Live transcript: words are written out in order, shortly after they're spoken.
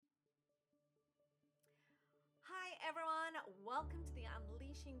everyone. Welcome to the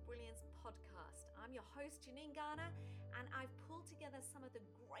Unleashing Brilliance podcast. I'm your host, Janine Garner, and I've pulled together some of the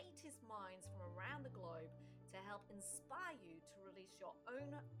greatest minds from around the globe to help inspire you to release your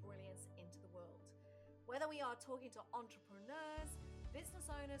own brilliance into the world. Whether we are talking to entrepreneurs,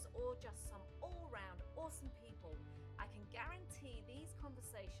 business owners, or just some all-round awesome people, I can guarantee these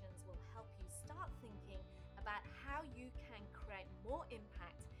conversations will help you start thinking about how you can create more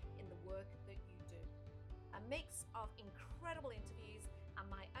impact in the work that you do. A mix of incredible interviews and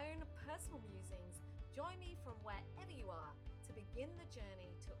my own personal musings. Join me from wherever you are to begin the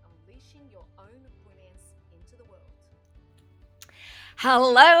journey to unleashing your own brilliance into the world.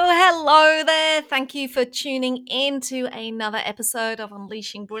 Hello there. Thank you for tuning in to another episode of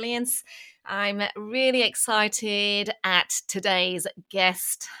Unleashing Brilliance. I'm really excited at today's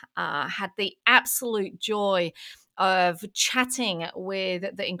guest. Had the absolute joy of chatting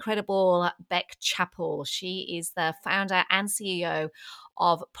with the incredible Beck Chappell. She is the founder and CEO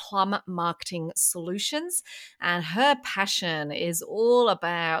of Plum Marketing Solutions, and her passion is all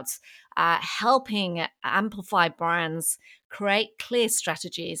about helping amplify brands create clear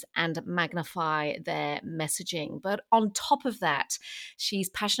strategies and magnify their messaging. But on top of that, she's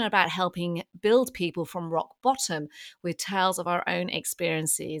passionate about helping build people from rock bottom with tales of our own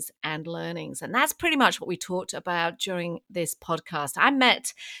experiences and learnings. And that's pretty much what we talked about during this podcast. I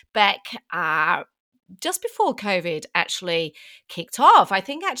met Beck just before COVID actually kicked off. I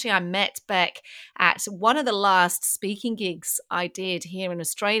think actually I met Beck at one of the last speaking gigs I did here in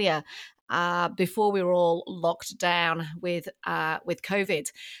Australia before we were all locked down with COVID.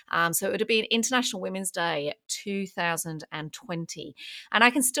 So it would have been International Women's Day 2020. And I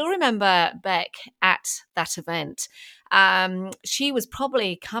can still remember Beck at that event. She was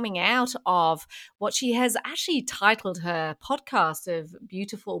probably coming out of what she has actually titled her podcast of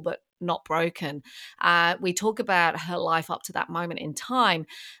Beautiful But Not Broken. We talk about her life up to that moment in time,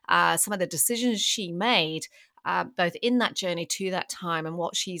 some of the decisions she made, both in that journey to that time and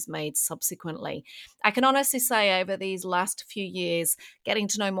what she's made subsequently. I can honestly say over these last few years, getting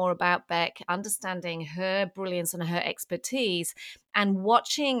to know more about Beck, understanding her brilliance and her expertise, and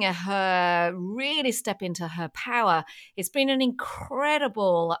watching her really step into her power, it's been an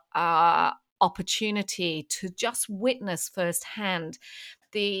incredible opportunity to just witness firsthand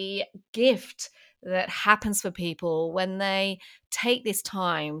the gift that happens for people when they take this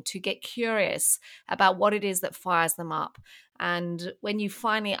time to get curious about what it is that fires them up. And when you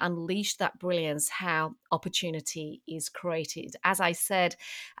finally unleash that brilliance, how opportunity is created. As I said,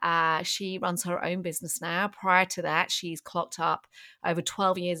 she runs her own business now. Prior to that, she's clocked up over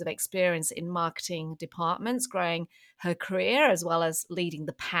 12 years of experience in marketing departments, growing her career as well as leading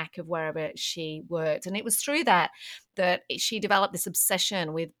the pack of wherever she worked. And it was through that she developed this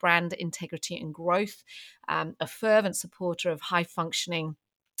obsession with brand integrity and growth, a fervent supporter of high functioning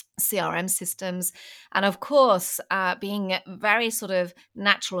CRM systems, and of course, being very sort of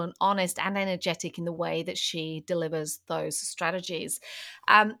natural and honest and energetic in the way that she delivers those strategies.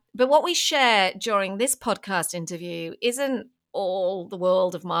 But what we share during this podcast interview isn't all the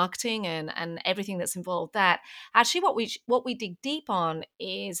world of marketing and everything that's involved. That actually, what we dig deep on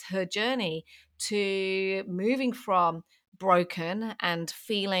is her journey to moving from broken and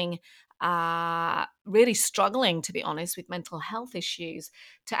feeling really struggling, to be honest, with mental health issues,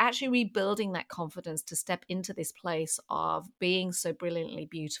 to actually rebuilding that confidence to step into this place of being so brilliantly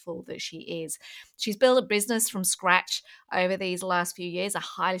beautiful that she is. She's built a business from scratch over these last few years, a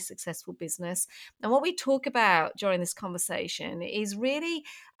highly successful business. And what we talk about during this conversation is really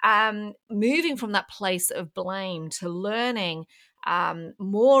moving from that place of blame to learning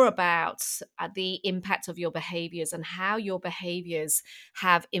more about the impact of your behaviors and how your behaviors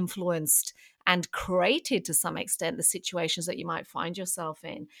have influenced and created to some extent the situations that you might find yourself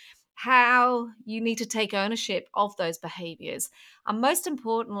in, how you need to take ownership of those behaviors. And most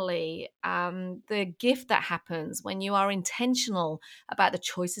importantly, the gift that happens when you are intentional about the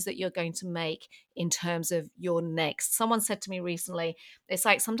choices that you're going to make in terms of your next. Someone said to me recently, it's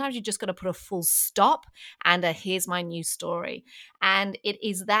like sometimes you just got to put a full stop and here's my new story. And it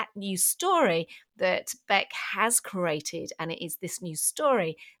is that new story that Beck has created. And it is this new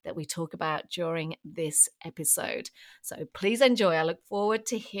story that we talk about during this episode. So please enjoy. I look forward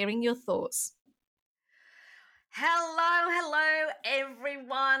to hearing your thoughts. Hello, everyone.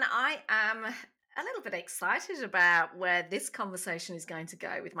 I am a little bit excited about where this conversation is going to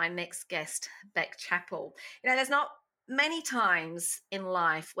go with my next guest, Beck Chappell. There's not many times in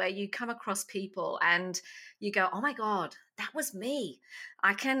life where you come across people and you go, oh my God, that was me.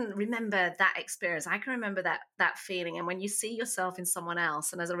 I can remember that experience. I can remember that feeling. And when you see yourself in someone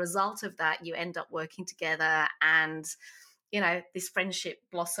else, and as a result of that, you end up working together and, this friendship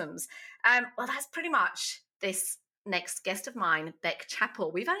blossoms. Well, that's pretty much this next guest of mine, Beck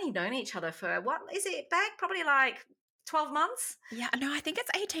Chappell. We've only known each other for, what is it, Beck? Probably like 12 months? Yeah, no, I think it's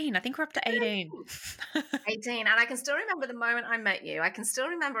 18. I think we're up to 18. 18. And I can still remember the moment I met you. I can still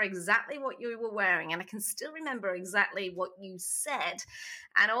remember exactly what you were wearing, and I can still remember exactly what you said.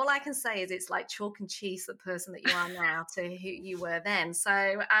 And all I can say is it's like chalk and cheese, the person that you are now to who you were then.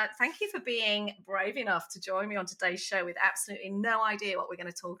 So thank you for being brave enough to join me on today's show with absolutely no idea what we're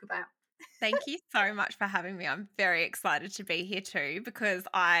going to talk about. Thank you so much for having me. I'm very excited to be here too, because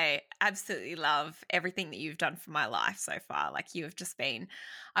I absolutely love everything that you've done for my life so far. Like, you have just been,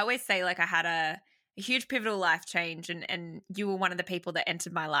 I always say, like, I had a huge pivotal life change, and you were one of the people that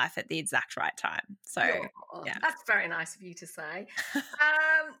entered my life at the exact right time. So yeah. That's very nice of you to say.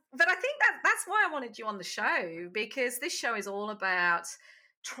 But I think that's why I wanted you on the show, because this show is all about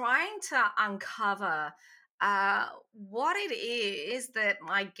trying to uncover what it is that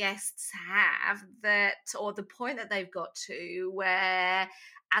my guests have, that, or the point that they've got to, where,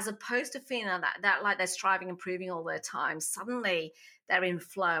 as opposed to feeling that like they're striving and proving all their time, suddenly they're in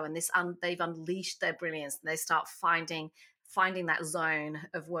flow, and they've unleashed their brilliance, and they start finding that zone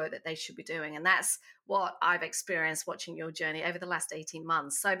of work that they should be doing. And that's what I've experienced watching your journey over the last 18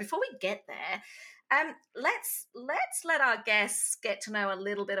 months. So before we get there, let's let our guests get to know a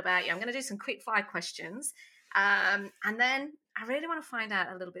little bit about you. I'm going to do some quick fire questions. And then I really want to find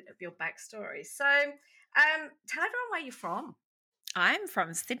out a little bit of your backstory. So tell everyone where you're from. I'm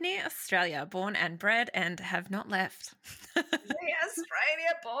from Sydney, Australia, born and bred, and have not left. Yeah,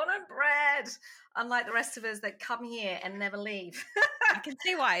 Australia, born and bred. Unlike the rest of us that come here and never leave. I can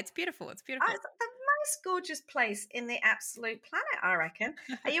see why. It's beautiful. It's beautiful. It's the most gorgeous place in the absolute planet, I reckon.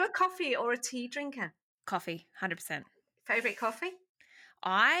 Are you a coffee or a tea drinker? Coffee, 100%. Favorite coffee?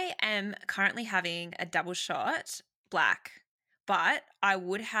 I am currently having a double shot black, but I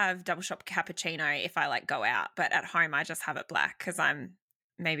would have double shot cappuccino if I like go out. But at home, I just have it black because I'm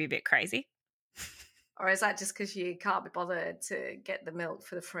maybe a bit crazy. Or is that just because you can't be bothered to get the milk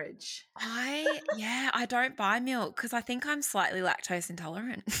for the fridge? I don't buy milk because I think I'm slightly lactose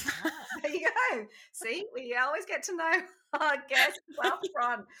intolerant. There you go. See, we always get to know our guests up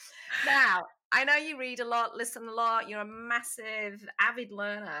front. Now, I know you read a lot, listen a lot. You're a massive, avid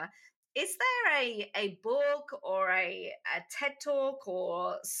learner. Is there a book or a TED Talk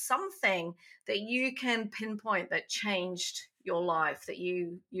or something that you can pinpoint that changed your life that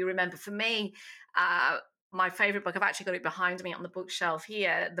you remember? For me, my favorite book, I've actually got it behind me on the bookshelf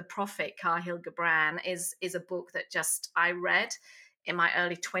here, The Prophet, Kahlil Gibran, is a book that just I read in my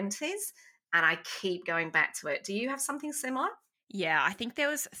early 20s, and I keep going back to it. Do you have something similar? Yeah, I think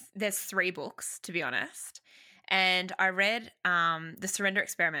there's 3 books, to be honest. And I read The Surrender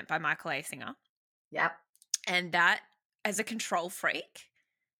Experiment by Michael A. Singer. Yep. And that, as a control freak,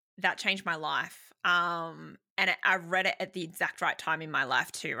 that changed my life. And I read it at the exact right time in my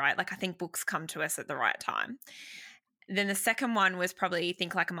life too, right? Like, I think books come to us at the right time. Then the second one was probably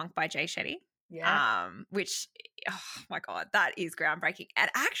Think Like a Monk by Jay Shetty. Yeah. Which, oh my God, that is groundbreaking. And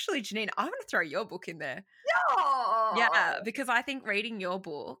actually, Janine, I'm going to throw your book in there. No. Yeah, because I think reading your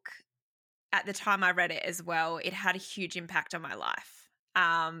book at the time I read it as well, it had a huge impact on my life.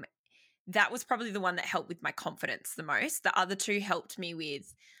 That was probably the one that helped with my confidence the most. The other two helped me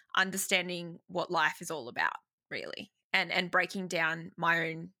with understanding what life is all about, really, and breaking down my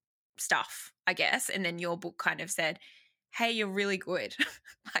own stuff, I guess. And then your book kind of said, hey, you're really good.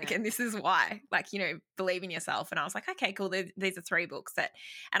 And this is why, believe in yourself. And I was like, okay, cool. These are 3 books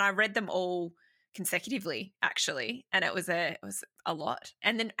and I read them all consecutively, actually. And it was a lot.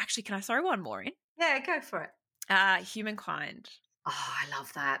 And then actually, can I throw one more in? Yeah, go for it. Humankind. Oh, I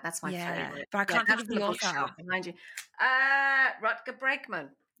love that. That's my favorite. But I can't think of the author behind you. Rutger Bregman.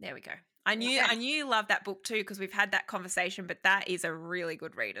 There we go. I knew you loved that book too, because we've had that conversation, but that is a really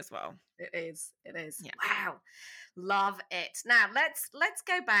good read as well. It is. Yeah. Wow. Love it. Now let's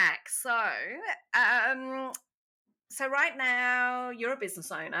go back. So right now you're a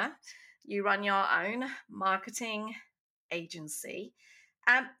business owner. You run your own marketing agency.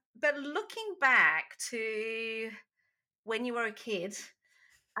 But looking back to when you were a kid,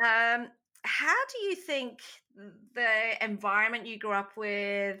 how do you think the environment you grew up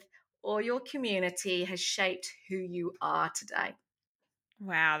with or your community has shaped who you are today?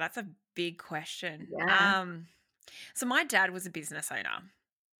 Wow, that's a big question. Yeah. So my dad was a business owner,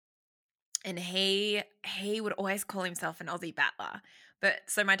 and he would always call himself an Aussie battler. But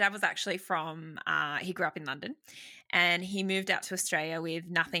so my dad was actually from he grew up in London, and he moved out to Australia with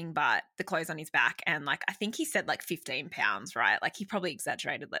nothing but the clothes on his back, and like I think he said like 15 pounds, right? Like he probably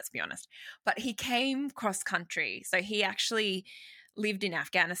exaggerated, let's be honest. But he came cross country, so he actually lived in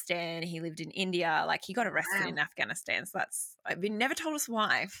Afghanistan, he lived in India, like he got arrested in Afghanistan. So that's, I mean, never told us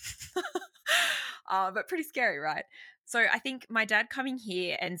why. But pretty scary, right? So I think my dad coming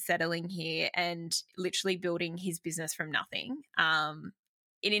here and settling here and literally building his business from nothing,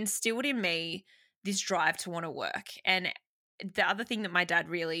 it instilled in me this drive to want to work. And the other thing that my dad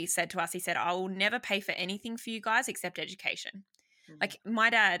really said to us, he said, I will never pay for anything for you guys except education. Like my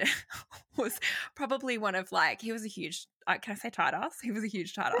dad was probably one of like, he was a huge, can I say tight ass? He was a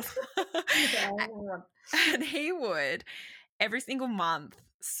huge tight ass. And he would every single month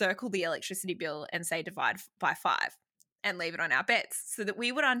circle the electricity bill and say divide by 5 and leave it on our beds so that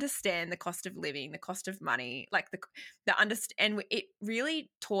we would understand the cost of living, the cost of money, like and it really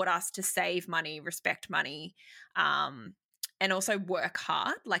taught us to save money, respect money, and also work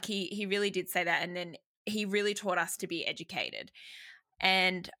hard. Like he really did say that. And then he really taught us to be educated.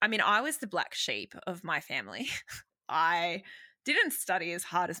 And I mean, I was the black sheep of my family. I didn't study as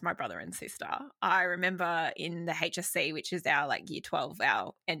hard as my brother and sister. I remember in the HSC, which is our like year 12,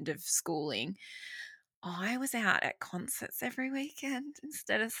 our end of schooling, I was out at concerts every weekend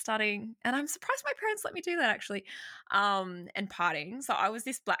instead of studying. And I'm surprised my parents let me do that actually, and partying. So I was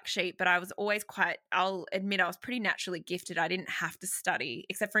this black sheep, but I was always I'll admit I was pretty naturally gifted. I didn't have to study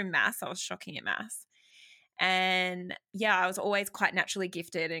except for in maths. I was shocking at maths. And yeah, I was always quite naturally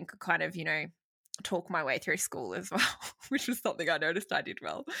gifted and could kind of, talk my way through school as well, which was something I noticed I did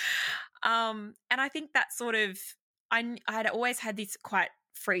well. And I think that sort of, I had always had this quite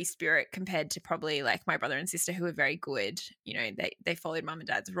free spirit compared to probably like my brother and sister who were very good. They followed mum and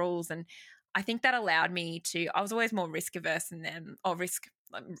dad's rules. And I think that allowed me I was always more risk averse than them, or risk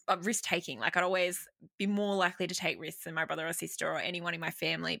taking. Like I'd always be more likely to take risks than my brother or sister or anyone in my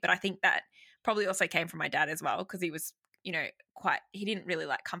family. But I think that probably also came from my dad as well, because he was, he didn't really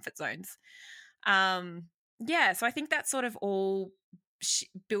like comfort zones. So I think that sort of all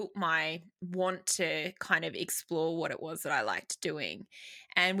built my want to kind of explore what it was that I liked doing.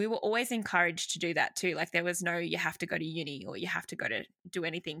 And we were always encouraged to do that too. Like there was no, you have to go to uni or you have to go to do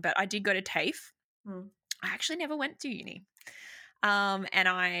anything. But I did go to TAFE. I actually never went to uni. And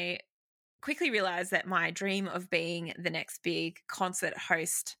I quickly realized that my dream of being the next big concert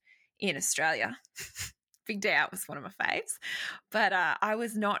host in Australia, Big Day Out was one of my faves, but I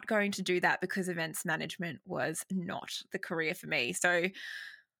was not going to do that because events management was not the career for me. So,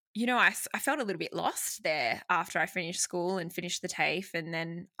 I felt a little bit lost there after I finished school and finished the TAFE, and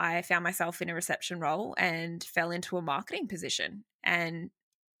then I found myself in a reception role and fell into a marketing position and,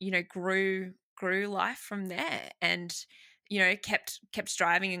 grew life from there, and kept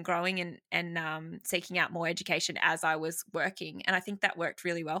striving and growing and seeking out more education as I was working. And I think that worked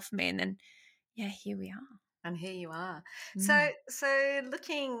really well for me. And then, yeah, here we are. And here you are. So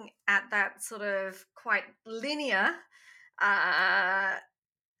looking at that sort of quite linear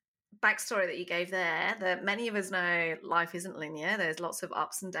backstory that you gave there, that many of us know life isn't linear. There's lots of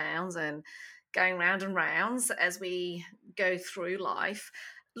ups and downs and going round and rounds as we go through life.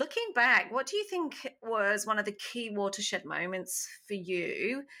 Looking back, what do you think was one of the key watershed moments for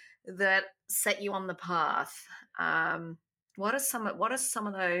you that set you on the path? What are some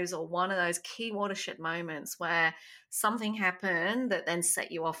of those, or one of those key watershed moments where something happened that then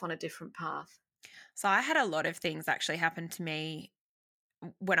set you off on a different path? So I had a lot of things actually happen to me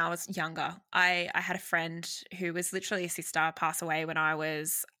when I was younger. I had a friend who was literally a sister pass away when I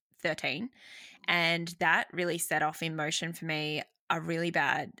was 13, and that really set off in motion for me a really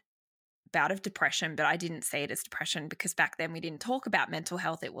bad bout of depression. But I didn't see it as depression because back then we didn't talk about mental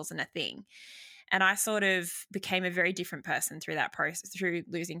health. It wasn't a thing. And I sort of became a very different person through that process, through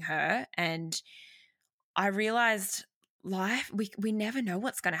losing her. And I realized life, we never know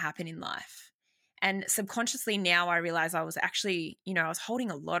what's going to happen in life. And subconsciously now I realize I was actually, I was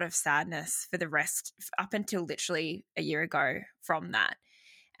holding a lot of sadness for the rest up until literally a year ago from that.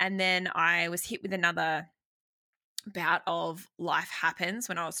 And then I was hit with another bout of life happens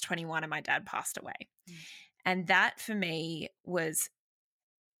when I was 21 and my dad passed away. And that for me was,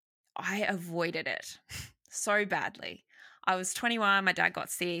 I avoided it so badly. I was 21, my dad got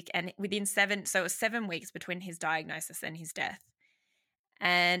sick, and within it was 7 weeks between his diagnosis and his death.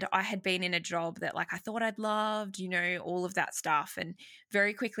 And I had been in a job that like I thought I'd loved, all of that stuff. And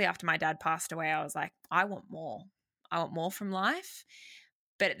very quickly after my dad passed away, I was like, I want more. I want more from life.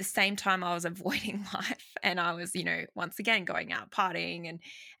 But at the same time, I was avoiding life, and I was, once again going out partying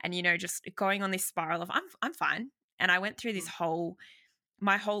and just going on this spiral of I'm fine. And I went through this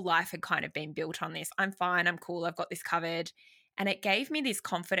my whole life had kind of been built on this. I'm fine, I'm cool, I've got this covered. And it gave me this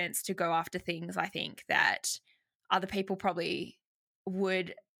confidence to go after things, I think, that other people probably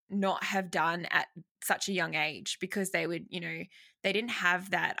would not have done at such a young age, because they would, they didn't have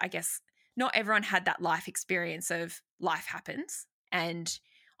that, I guess, not everyone had that life experience of life happens. And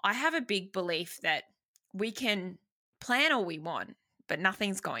I have a big belief that we can plan all we want, but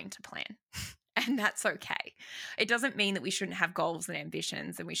nothing's going to plan. And that's okay. It doesn't mean that we shouldn't have goals and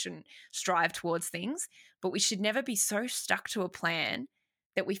ambitions and we shouldn't strive towards things, but we should never be so stuck to a plan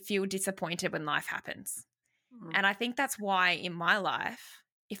that we feel disappointed when life happens. And I think that's why in my life,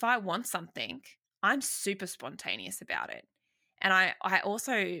 if I want something, I'm super spontaneous about it. And I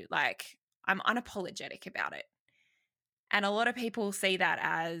also I'm unapologetic about it. And a lot of people see that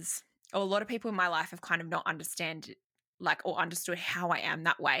as, or a lot of people in my life have kind of not or understood how I am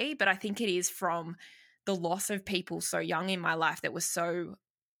that way. But I think it is from the loss of people so young in my life that was so,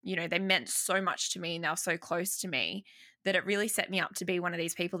 they meant so much to me and they were so close to me, that it really set me up to be one of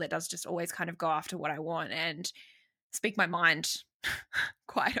these people that does just always kind of go after what I want and speak my mind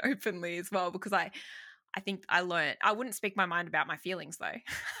quite openly as well, because I think I learned I wouldn't speak my mind about my feelings though,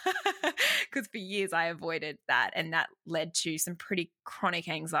 because for years I avoided that, and that led to some pretty chronic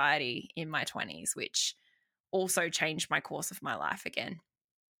anxiety in my 20s, which also changed my course of my life again.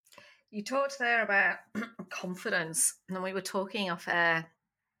 You talked there about confidence, and we were talking off air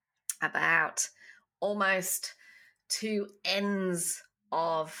about almost two ends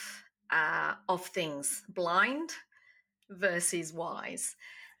of things: blind versus wise.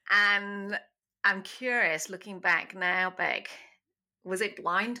 And I'm curious, looking back now, Beck, was it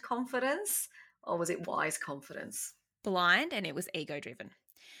blind confidence or was it wise confidence? Blind, and it was ego driven.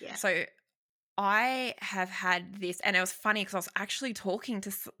 Yeah. So I have had this, and it was funny because I was actually talking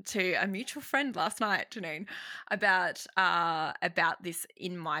to a mutual friend last night, Janine, about this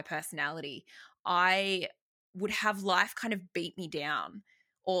in my personality. I would have life kind of beat me down,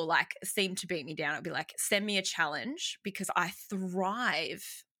 or seem to beat me down. It'd be like, send me a challenge, because I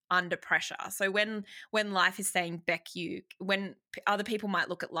thrive under pressure. So when life is saying, Beck, when other people might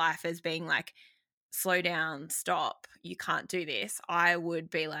look at life as being like, slow down, stop, you can't do this, I would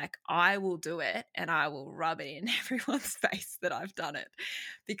be like, I will do it, and I will rub it in everyone's face that I've done it,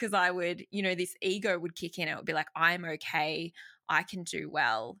 because I would, this ego would kick in. It would be like, I'm okay, I can do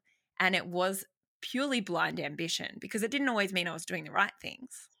well. And it was purely blind ambition, because it didn't always mean I was doing the right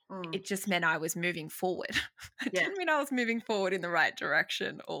things. It just meant I was moving forward. It didn't mean I was moving forward in the right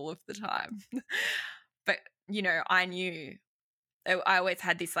direction all of the time. But, I knew, I always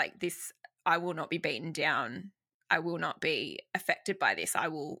had this I will not be beaten down. I will not be affected by this. I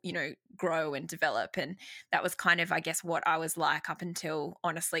will, grow and develop. And that was kind of, I guess, what I was like up until,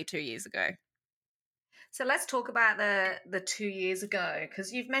 honestly, 2 years ago. So let's talk about the 2 years ago,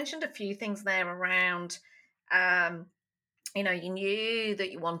 because you've mentioned a few things there around, you knew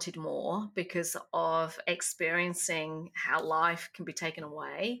that you wanted more because of experiencing how life can be taken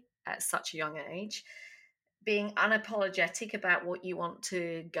away at such a young age, being unapologetic about what you want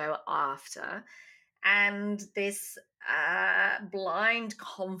to go after, and this blind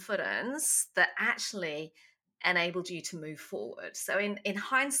confidence that actually enabled you to move forward. So in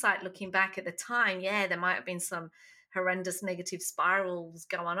hindsight, looking back at the time, yeah, there might have been some horrendous negative spirals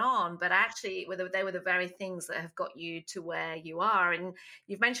going on, but actually they were the very things that have got you to where you are. And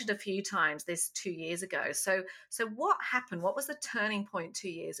you've mentioned a few times this 2 years ago. So what happened? What was the turning point 2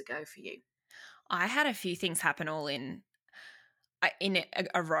 years ago for you? I had a few things happen all in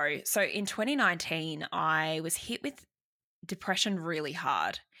a row. So in 2019, I was hit with depression really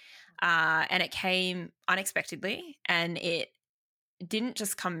hard, and it came unexpectedly, and it didn't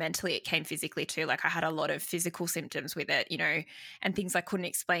just come mentally, it came physically too. I had a lot of physical symptoms with it, and things I couldn't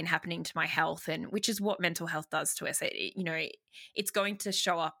explain happening to my health, and which is what mental health does to us. It's going to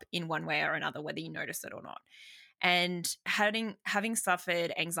show up in one way or another, whether you notice it or not. And having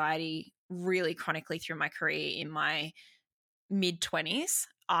suffered anxiety really chronically through my career in my mid-20s,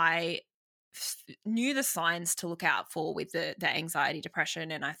 I knew the signs to look out for with the anxiety,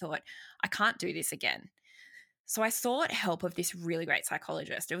 depression, and I thought, I can't do this again. So I sought help of this really great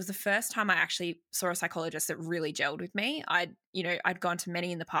psychologist. It was the first time I actually saw a psychologist that really gelled with me. I'd gone to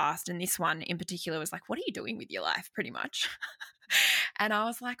many in the past, and this one in particular was like, what are you doing with your life, pretty much? And I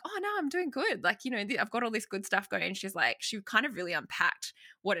was like, oh, no, I'm doing good. I've got all this good stuff going. And she's like, she kind of really unpacked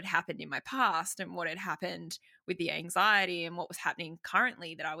what had happened in my past and what had happened with the anxiety and what was happening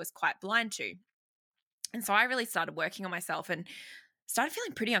currently that I was quite blind to. And so I really started working on myself and started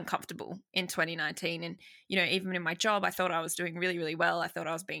feeling pretty uncomfortable in 2019. And, even in my job, I thought I was doing really, really well. I thought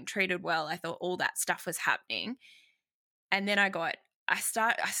I was being treated well. I thought all that stuff was happening. And then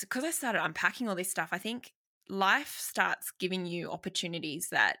because I started unpacking all this stuff, I think life starts giving you opportunities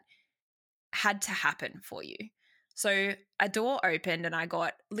that had to happen for you. So a door opened and I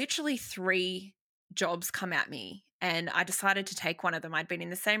got literally 3 jobs come at me, and I decided to take one of them. I'd been in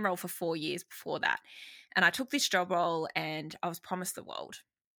the same role for 4 years before that. And I took this job role and I was promised the world.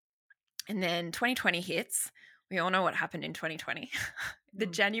 And then 2020 hits. We all know what happened in 2020. The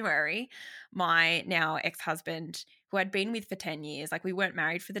January, my now ex-husband, who I'd been with for 10 years, like we weren't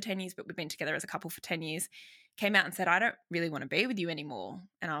married for the 10 years, but we've been together as a couple for 10 years, came out and said, I don't really want to be with you anymore.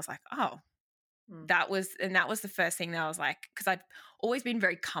 And I was like, oh, that was the first thing that I was like, because I'd always been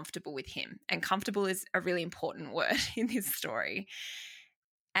very comfortable with him, and comfortable is a really important word in this story.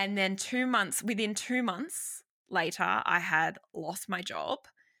 And then within 2 months later, I had lost my job.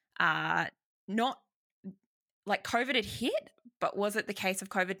 Not like COVID had hit, but was it the case of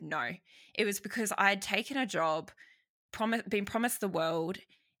COVID? No. It was because I had taken a job, been promised the world,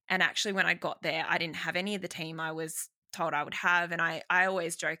 and actually when I got there, I didn't have any of the team I was told I would have. And I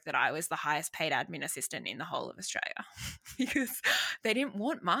always joke that I was the highest paid admin assistant in the whole of Australia because they didn't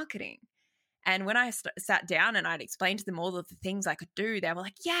want marketing. And when I sat down and I'd explained to them all of the things I could do, they were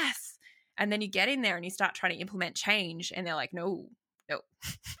like, yes. And then you get in there and you start trying to implement change and they're like, no,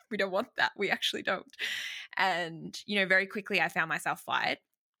 we don't want that. We actually don't. And, very quickly I found myself fired,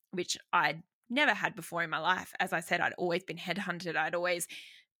 which I'd never had before in my life. As I said, I'd always been headhunted. I'd always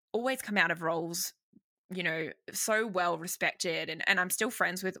come out of roles, so well respected. And I'm still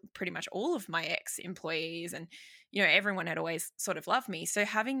friends with pretty much all of my ex-employees, and, everyone had always sort of loved me. So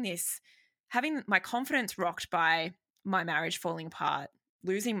having my confidence rocked by my marriage falling apart,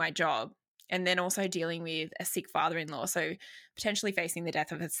 losing my job, and then also dealing with a sick father-in-law, so potentially facing the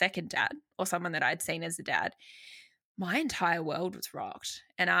death of a second dad or someone that I'd seen as a dad, my entire world was rocked.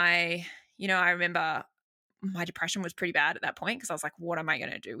 And I remember my depression was pretty bad at that point because I was like, what am I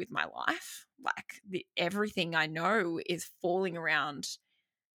going to do with my life? Like everything I know is falling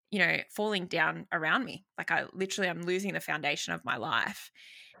down around me. Like I'm losing the foundation of my life.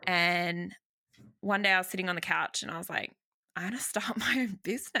 And one day I was sitting on the couch and I was like, I'm going to start my own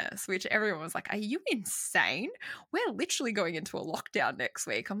business, which everyone was like, are you insane? We're literally going into a lockdown next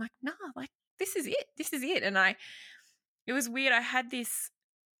week. I'm like, nah, like this is it. This is it. And it was weird. I had this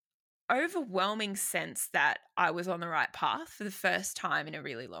overwhelming sense that I was on the right path for the first time in a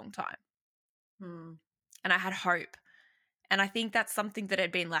really long time. And I had hope. And I think that's something that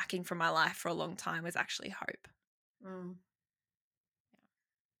had been lacking from my life for a long time, was actually hope.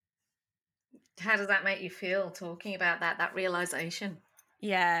 How does that make you feel, talking about that realization?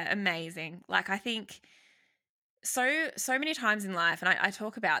 Yeah, amazing. Like I think so many times in life, and I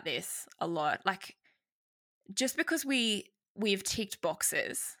talk about this a lot, like just because we've ticked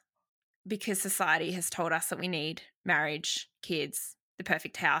boxes because society has told us that we need marriage, kids, the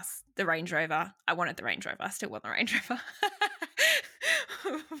perfect house, the Range Rover. I wanted the Range Rover. I still want the Range Rover.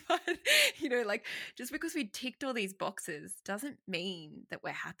 But, like just because we ticked all these boxes doesn't mean that we're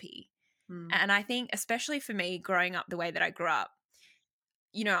happy. And I think especially for me, growing up the way that I grew up,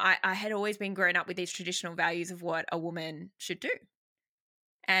 I had always been grown up with these traditional values of what a woman should do.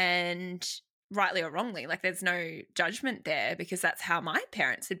 And rightly or wrongly, like there's no judgment there because that's how my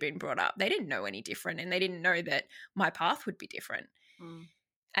parents had been brought up. They didn't know any different, and they didn't know that my path would be different.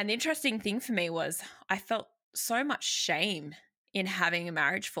 And the interesting thing for me was I felt so much shame in having a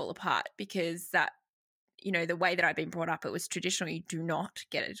marriage fall apart because that, the way that I'd been brought up, it was traditional. You do not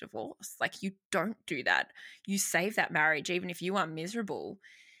get a divorce. Like you don't do that. You save that marriage even if you are miserable.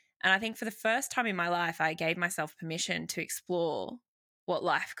 And I think for the first time in my life, I gave myself permission to explore what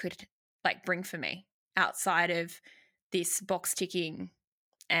life could like bring for me outside of this box ticking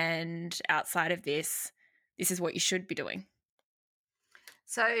and outside of this is what you should be doing.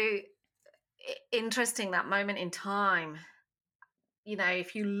 So interesting, that moment in time.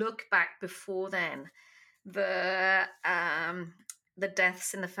 If you look back before then, the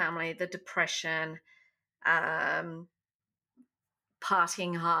deaths in the family, the depression,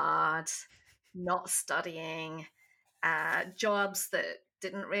 partying hard, not studying, jobs that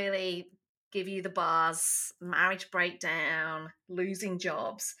didn't really give you the buzz, marriage breakdown, losing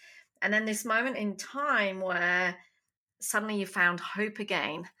jobs. And then this moment in time where suddenly you found hope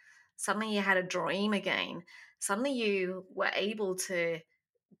again, suddenly you had a dream again, suddenly you were able to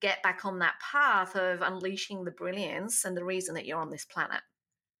get back on that path of unleashing the brilliance and the reason that you're on this planet.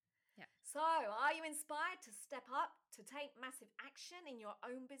 Yeah. So, are you inspired to step up, to take massive action in your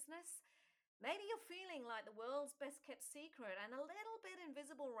own business? Maybe you're feeling like the world's best kept secret and a little bit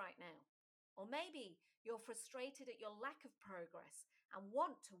invisible right now. Or maybe you're frustrated at your lack of progress and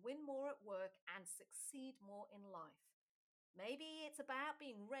want to win more at work and succeed more in life. Maybe it's about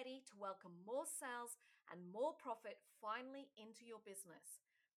being ready to welcome more sales and more profit finally into your business.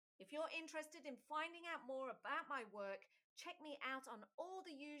 If you're interested in finding out more about my work, check me out on all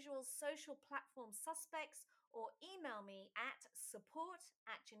the usual social platform suspects or email me at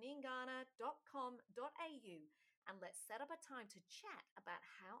support@janinegarner.com.au and let's set up a time to chat about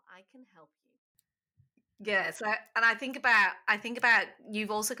how I can help you. Yeah, so and I think about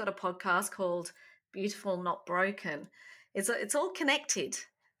you've also got a podcast called Beautiful Not Broken. It's all connected.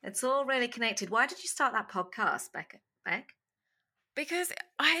 It's all really connected. Why did you start that podcast, Beck? Because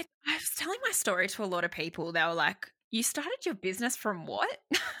I was telling my story to a lot of people. They were like, "You started your business from what?"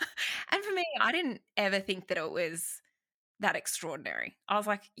 And for me, I didn't ever think that it was that extraordinary. I was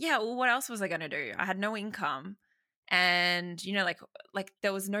like, yeah, well, what else was I going to do? I had no income, and like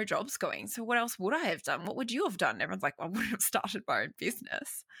there was no jobs going. So what else would I have done? What would you have done? Everyone's like, well, I wouldn't have started my own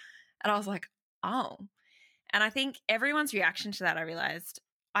business. And I was like, oh. And I think everyone's reaction to that, I realized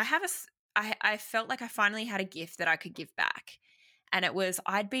I felt like I finally had a gift that I could give back. And it was,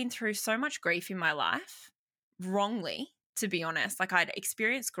 I'd been through so much grief in my life, wrongly, to be honest. Like I'd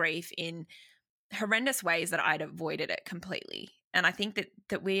experienced grief in horrendous ways that I'd avoided it completely. And I think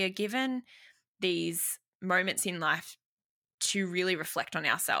that we are given these moments in life to really reflect on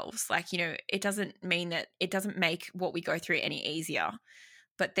ourselves. Like, it doesn't mean that it doesn't make what we go through any easier,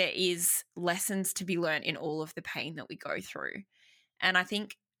 but there is lessons to be learned in all of the pain that we go through. And I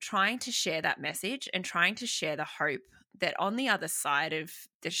think trying to share that message and trying to share the hope that on the other side of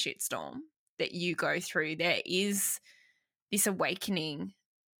the shitstorm that you go through, there is this awakening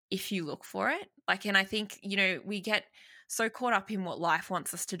if you look for it. And I think, we get so caught up in what life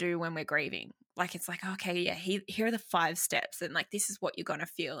wants us to do when we're grieving. Like, it's like, okay, yeah, here are the 5 steps and like, this is what you're going to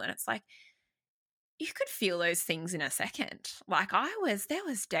feel. And it's like, you could feel those things in a second. Like there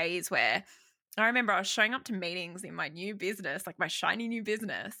was days where I remember I was showing up to meetings in my new business, like my shiny new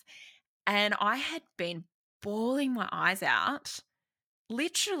business, and I had been bawling my eyes out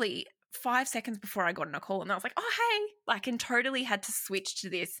literally 5 seconds before I got on a call. And I was like, oh, hey, and totally had to switch to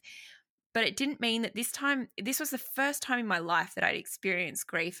this. But it didn't mean that this was the first time in my life that I'd experienced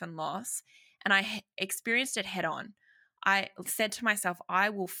grief and loss, and I experienced it head on. I said to myself, I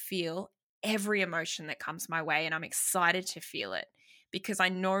will feel every emotion that comes my way, and I'm excited to feel it because I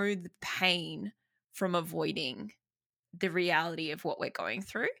know the pain from avoiding the reality of what we're going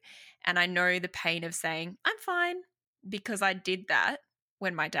through. And I know the pain of saying, I'm fine, because I did that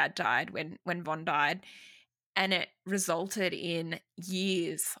when my dad died, when Von died. And it resulted in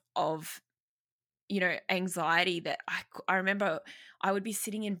years of, anxiety that I remember I would be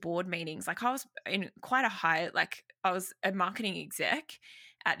sitting in board meetings. Like I was in quite a high, I was a marketing exec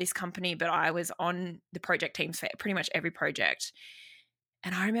at this company, but I was on the project teams for pretty much every project.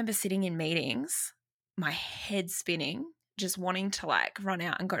 And I remember sitting in meetings, my head spinning, just wanting to run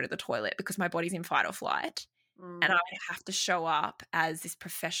out and go to the toilet because my body's in fight or flight. And I would have to show up as this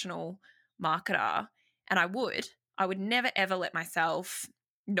professional marketer. And I would never, ever let myself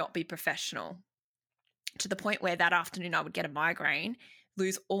not be professional, to the point where that afternoon I would get a migraine,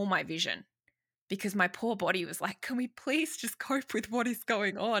 lose all my vision because my poor body was like, can we please just cope with what is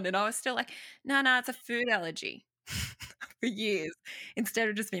going on? And I was still like, no, it's a food allergy for years, instead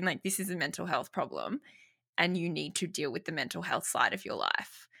of just being like, this is a mental health problem and you need to deal with the mental health side of your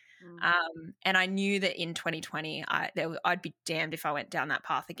life. And I knew that in 2020, I'd be damned if I went down that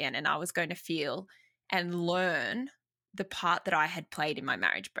path again, and I was going to feel and learn the part that I had played in my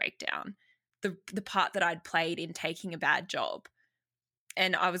marriage breakdown, the part that I'd played in taking a bad job.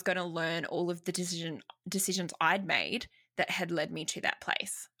 And I was going to learn all of the decisions I'd made that had led me to that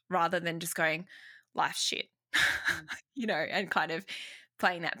place, rather than just going, life's shit, and kind of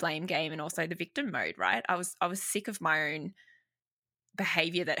playing that blame game and also the victim mode, right? I was sick of my own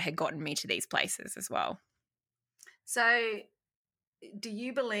behavior that had gotten me to these places as well. So do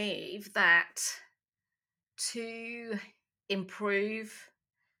you believe that to improve,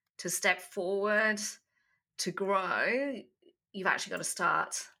 to step forward, to grow, you've actually got to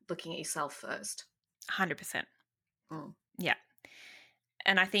start looking at yourself first? 100%. Yeah.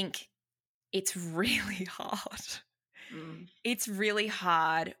 And I think it's really hard. It's really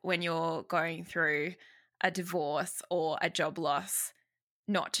hard when you're going through a divorce or a job loss,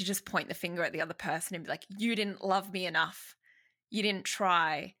 not to just point the finger at the other person and be like, you didn't love me enough. You didn't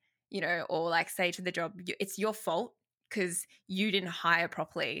try, or say to the job, it's your fault because you didn't hire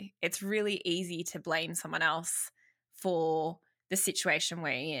properly. It's really easy to blame someone else for the situation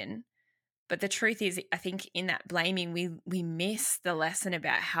we're in. But the truth is, I think in that blaming, we miss the lesson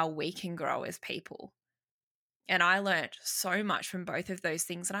about how we can grow as people. And I learned so much from both of those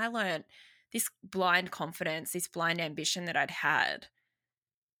things. And I learned this blind confidence, this blind ambition that I'd had.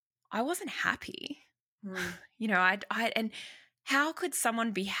 I wasn't happy. You know, and how could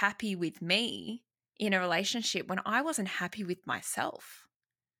someone be happy with me in a relationship when I wasn't happy with myself?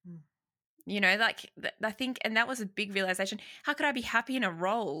 You know, like I think, and that was a big realization. How could I be happy in a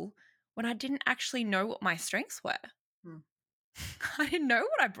role when I didn't actually know what my strengths were? I didn't know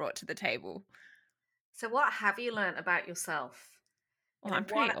what I brought to the table. So what have you learned about yourself? Well, I'm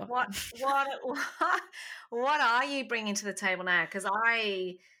pretty What are you bringing to the table now? Because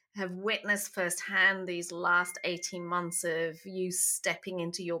I have witnessed firsthand these last 18 months of you stepping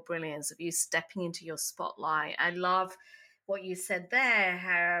into your brilliance, of you stepping into your spotlight. I love what you said there,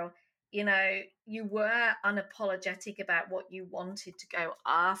 how, you know, you were unapologetic about what you wanted to go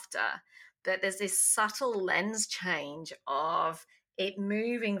after, but there's this subtle lens change of it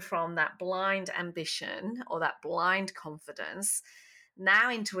moving from that blind ambition or that blind confidence now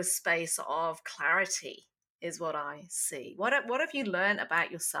into a space of clarity is what I see. What have you learned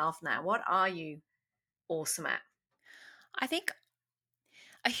about yourself now? What are you awesome at? I think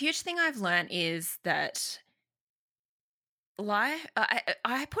a huge thing I've learned is that life,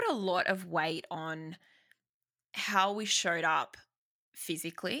 I put a lot of weight on how we showed up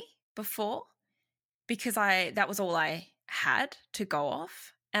physically before, because that was all I had to go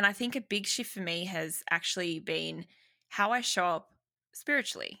off. And I think a big shift for me has actually been how I show up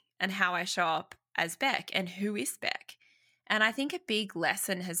spiritually and how I show up as Beck and who is Beck. And I think a big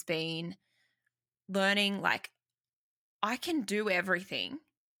lesson has been learning, like, I can do everything.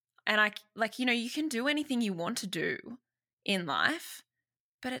 And you can do anything you want to do in life,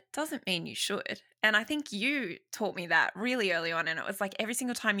 but it doesn't mean you should. And I think you taught me that really early on. And it was like every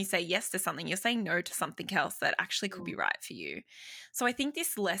single time you say yes to something, you're saying no to something else that actually could be right for you. So I think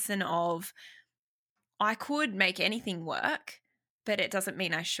this lesson of I could make anything work, but it doesn't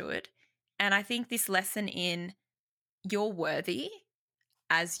mean I should. And I think this lesson in you're worthy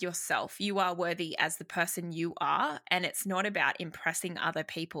as yourself. You are worthy as the person you are. And it's not about impressing other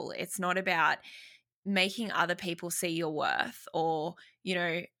people. It's not about making other people see your worth or,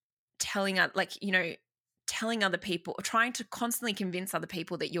 telling other people, or trying to constantly convince other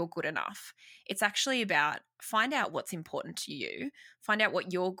people that you're good enough. It's actually about find out what's important to you, find out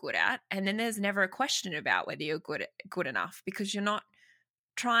what you're good at, and then there's never a question about whether you're good enough, because you're not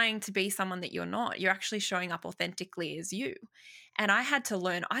trying to be someone that you're not. You're actually showing up authentically as you. And I had to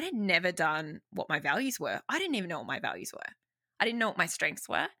learn, I had never done what my values were. I didn't even know what my values were. I didn't know what my strengths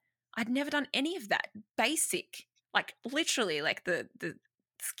were. I'd never done any of that basic, like literally like the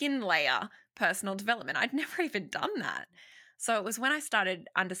skin layer personal development. I'd never even done that. So it was when I started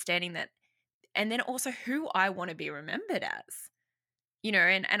understanding that, and then also who I want to be remembered as,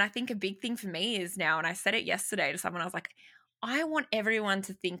 and I think a big thing for me is now, and I said it yesterday to someone, I was like, I want everyone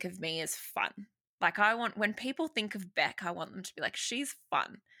to think of me as fun. Like when people think of Beck, I want them to be like, she's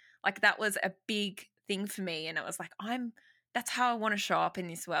fun. Like that was a big thing for me. And it was like, that's how I want to show up in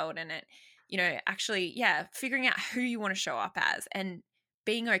this world. And it, actually, yeah, figuring out who you want to show up as and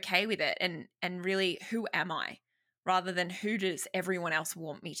being okay with it, and really, who am I, rather than who does everyone else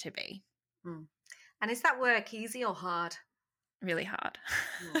want me to be. And is that work easy or hard? Really hard.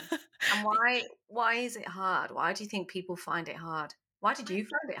 And why is it hard? Why do you think people find it hard? Why did you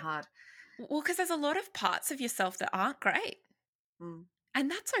find it hard? Well, because there's a lot of parts of yourself that aren't great. And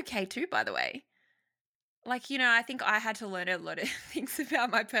that's okay too, by the way. Like, I think I had to learn a lot of things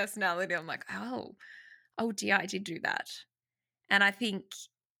about my personality. I'm like, oh dear, I did do that. And I think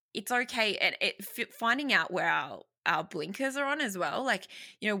it's okay. And finding out where our blinkers are on as well. Like,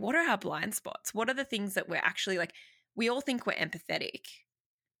 what are our blind spots? What are the things that we're actually like, we all think we're empathetic.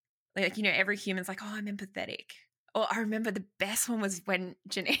 Like, every human's like, oh, I'm empathetic. Or I remember the best one was when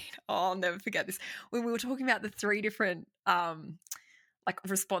Janine, I'll never forget this, when we were talking about the 3 different like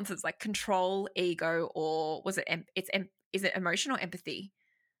responses, like control, ego, or is it emotional empathy?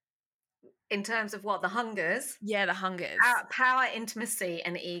 In terms of what? The hungers? Yeah, the hungers. Power, intimacy,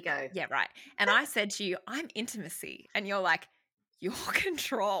 and ego. Yeah, right. And I said to you, I'm intimacy. And you're like, you're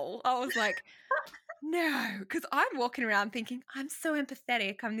control. I was like, no, because I'm walking around thinking, I'm so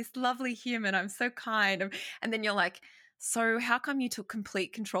empathetic. I'm this lovely human. I'm so kind. And then you're like, so how come you took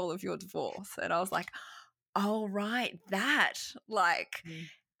complete control of your divorce? And I was like, oh, right, that. Like,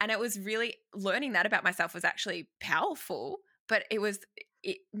 and it was really, learning that about myself was actually powerful, but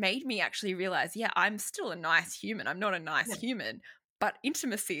it made me actually realize, yeah, I'm still a nice human. I'm not a nice human, but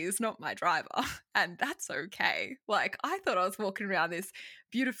intimacy is not my driver, and that's okay. Like, I thought I was walking around this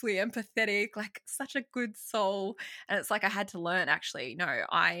beautifully empathetic, like such a good soul. And it's like I had to learn, actually, no,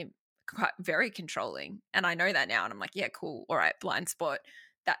 I'm quite very controlling. And I know that now. And I'm like, yeah, cool. All right, blind spot.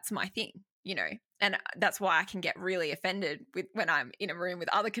 That's my thing, you know. And that's why I can get really offended with when I'm in a room with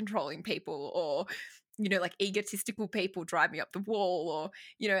other controlling people, or, you know, like egotistical people drive me up the wall, or,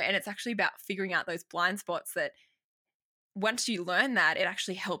 you know, and it's actually about figuring out those blind spots that once you learn that, it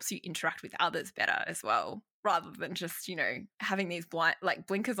actually helps you interact with others better as well, rather than just, you know, having these blind, like,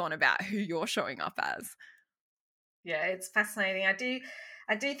 blinkers on about who you're showing up as. Yeah, it's fascinating. I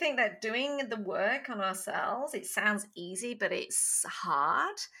do think that doing the work on ourselves, it sounds easy, but it's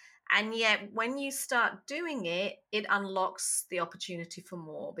hard. And yet when you start doing it, it unlocks the opportunity for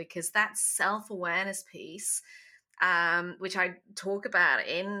more, because that self-awareness piece, which I talk about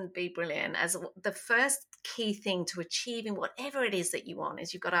in Be Brilliant as the first key thing to achieving whatever it is that you want,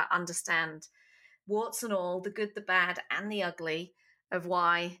 is you've got to understand warts and all, the good, the bad, and the ugly of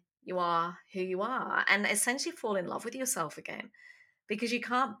why you are who you are, and essentially fall in love with yourself again, because you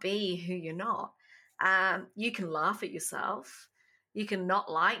can't be who you're not. You can laugh at yourself, you can not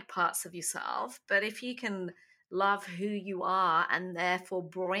like parts of yourself, but if you can love who you are and therefore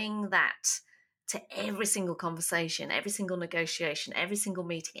bring that to every single conversation, every single negotiation, every single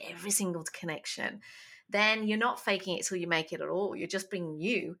meeting, every single connection, then you're not faking it till you make it at all. You're just being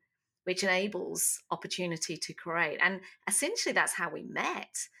you, which enables opportunity to create. And essentially, that's how we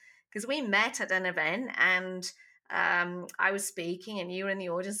met, because we met at an event, and I was speaking and you were in the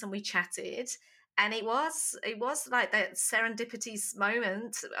audience, and we chatted. And it was like that serendipity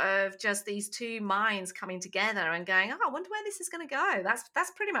moment of just these two minds coming together and going, oh, I wonder where this is going to go.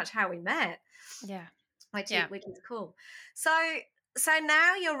 That's pretty much how we met, Yeah. which Yeah. which is cool. So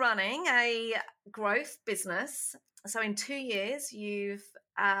now you're running a growth business. So in 2 years, you've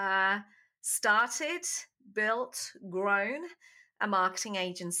started, built, grown a marketing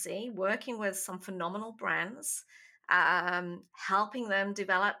agency, working with some phenomenal brands, helping them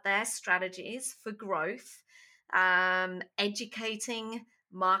develop their strategies for growth, educating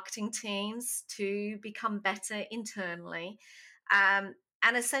marketing teams to become better internally. And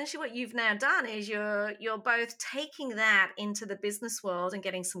essentially what you've now done is you're both taking that into the business world and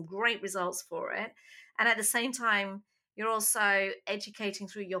getting some great results for it, and at the same time you're also educating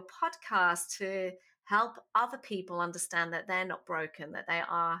through your podcast to help other people understand that they're not broken, that they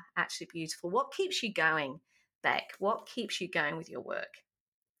are actually beautiful. What keeps you going, Beck? What keeps you going with your work?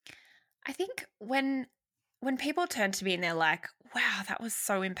 I think when people turn to me and they're like, wow, that was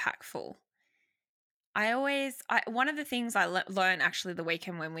so impactful. One of the things I learned actually the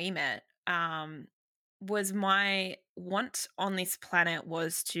weekend when we met, was my want on this planet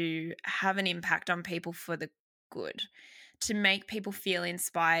was to have an impact on people for the good, to make people feel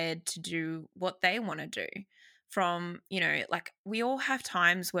inspired to do what they want to do. From, you know, like, we all have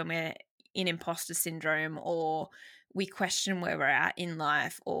times when we're in imposter syndrome, or we question where we're at in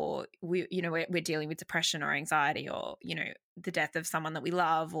life, or we're dealing with depression or anxiety, or, you know, the death of someone that we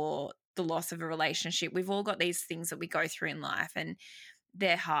love, or the loss of a relationship. We've all got these things that we go through in life, and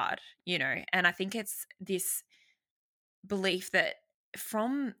they're hard, you know. And I think it's this belief that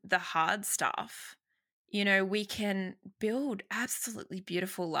from the hard stuff, you know, we can build absolutely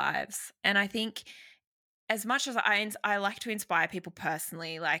beautiful lives. And I think, as much as I like to inspire people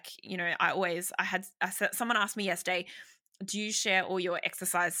personally, like, you know, someone asked me yesterday, do you share all your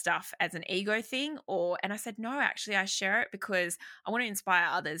exercise stuff as an ego thing? And I said, no, actually, I share it because I want to inspire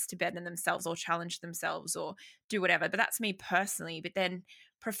others to better themselves, or challenge themselves, or do whatever. But that's me personally. But then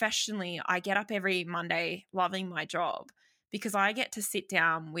professionally, I get up every Monday loving my job, because I get to sit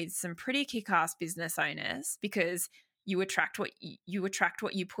down with some pretty kick-ass business owners, because you attract what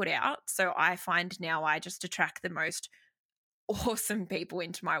you put out. So I find now I just attract the most awesome people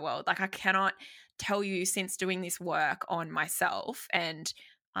into my world. Like, I cannot tell you, since doing this work on myself and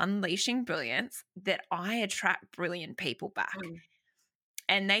unleashing brilliance, that I attract brilliant people back. Mm.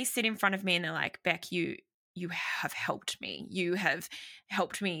 And they sit in front of me and they're like, Beck, you have helped me. You have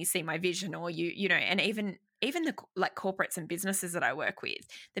helped me see my vision. Or you know, and even the, like, corporates and businesses that I work with,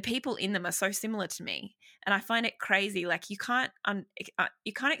 the people in them are so similar to me. And I find it crazy. Like, you can't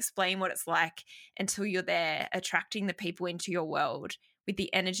explain what it's like until you're there, attracting the people into your world with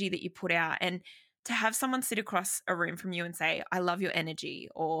the energy that you put out. And to have someone sit across a room from you and say, I love your energy,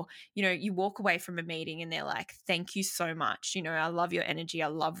 or, you know, you walk away from a meeting and they're like, thank you so much. You know, I love your energy. I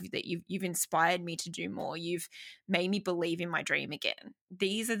love that you've inspired me to do more. You've made me believe in my dream again.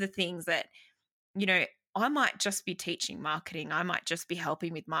 These are the things that, you know, I might just be teaching marketing. I might just be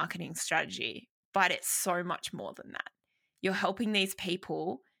helping with marketing strategy, but it's so much more than that. you're helping these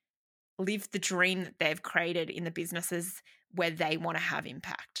people live the dream that they've created in the businesses where they want to have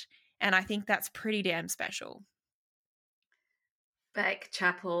impact. And I think that's pretty damn special. Beck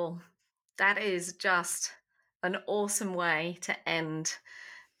Chappell, that is just an awesome way to end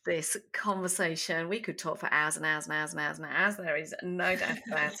this conversation. We could talk for hours and hours and hours and hours and hours. There is no doubt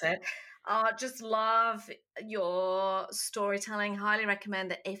about it. Just love your storytelling. Highly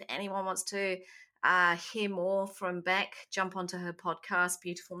recommend that if anyone wants to hear more from Beck, jump onto her podcast,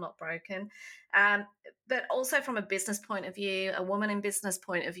 Beautiful Not Broken. But also from a business point of view, a woman in business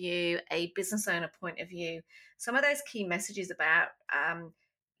point of view, a business owner point of view, some of those key messages about,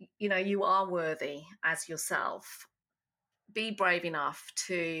 you are worthy as yourself. Be brave enough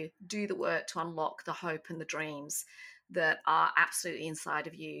to do the work to unlock the hope and the dreams that are absolutely inside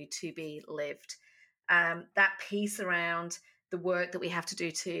of you to be lived. That piece around the work that we have to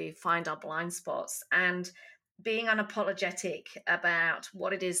do to find our blind spots and being unapologetic about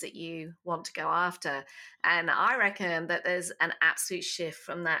what it is that you want to go after. And I reckon that there's an absolute shift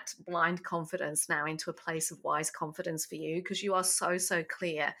from that blind confidence now into a place of wise confidence for you, because you are so, so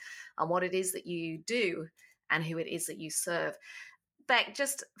clear on what it is that you do and who it is that you serve. Beck,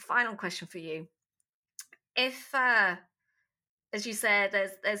 just final question for you. If, as you said,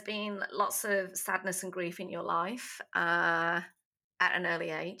 there's been lots of sadness and grief in your life at an early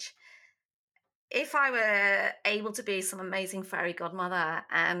age. If I were able to be some amazing fairy godmother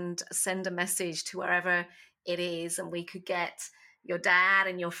and send a message to wherever it is, and we could get your dad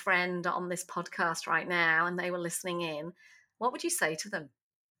and your friend on this podcast right now, and they were listening in, what would you say to them?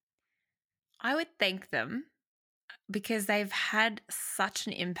 I would thank them because they've had such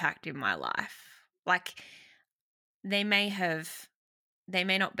an impact in my life. Like, they may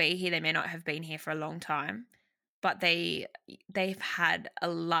not be here, they may not have been here for a long time, but they've had a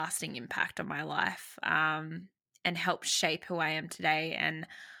lasting impact on my life, and helped shape who I am today. And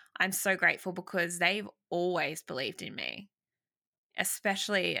I'm so grateful because they've always believed in me,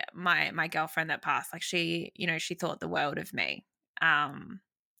 especially my girlfriend that passed. Like, she thought the world of me.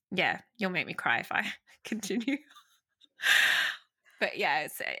 Yeah, you'll make me cry if I continue. But yeah,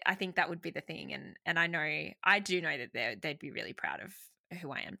 I think that would be the thing. And I do know that they'd be really proud of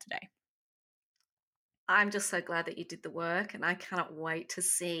who I am today. I'm just so glad that you did the work, and I cannot wait to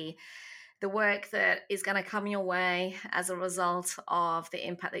see the work that is going to come your way as a result of the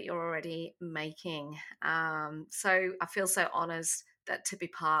impact that you're already making. So I feel so honoured that to be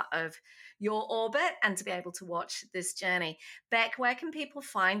part of your orbit and to be able to watch this journey. Beck, where can people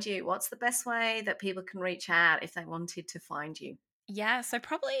find you? What's the best way that people can reach out if they wanted to find you? Yeah, so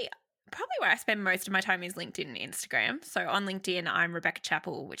probably where I spend most of my time is LinkedIn and Instagram. So on LinkedIn, I'm Rebecca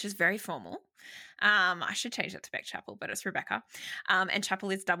Chappell, which is very formal. I should change that to Beck Chappell, but it's Rebecca. And Chappell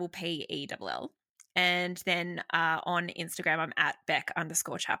is PELL. And then on Instagram, I'm at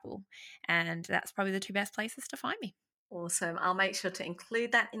Beck_Chappell. And that's probably the two best places to find me. Awesome. I'll make sure to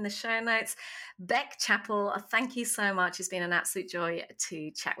include that in the show notes. Beck Chappell, thank you so much. It's been an absolute joy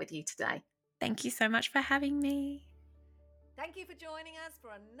to chat with you today. Thank you so much for having me. Thank you for joining us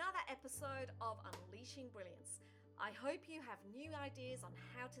for another episode of Unleashing Brilliance. I hope you have new ideas on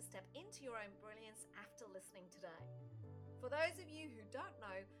how to step into your own brilliance after listening today. For those of you who don't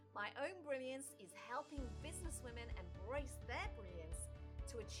know, my own brilliance is helping businesswomen embrace their brilliance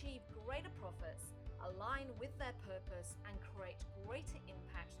to achieve greater profits, align with their purpose, and create greater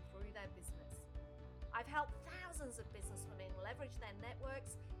impact through their business. I've helped thousands of businesswomen leverage their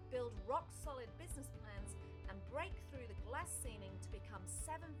networks, build rock-solid business plans, and break through the glass ceiling to become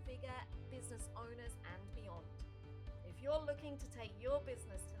seven-figure business owners and beyond. If you're looking to take your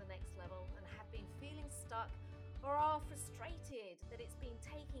business to the next level and have been feeling stuck or are frustrated that it's been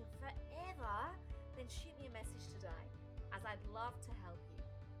taking forever, then shoot me a message today, as I'd love to help you.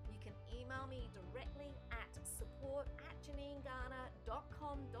 You can email me directly at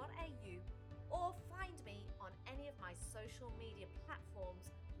support@janinegarner.com.au or find me on any of my social media platforms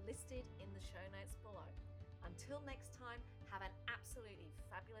listed in the show notes below. Until next time, have an absolutely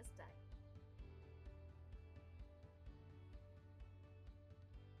fabulous day.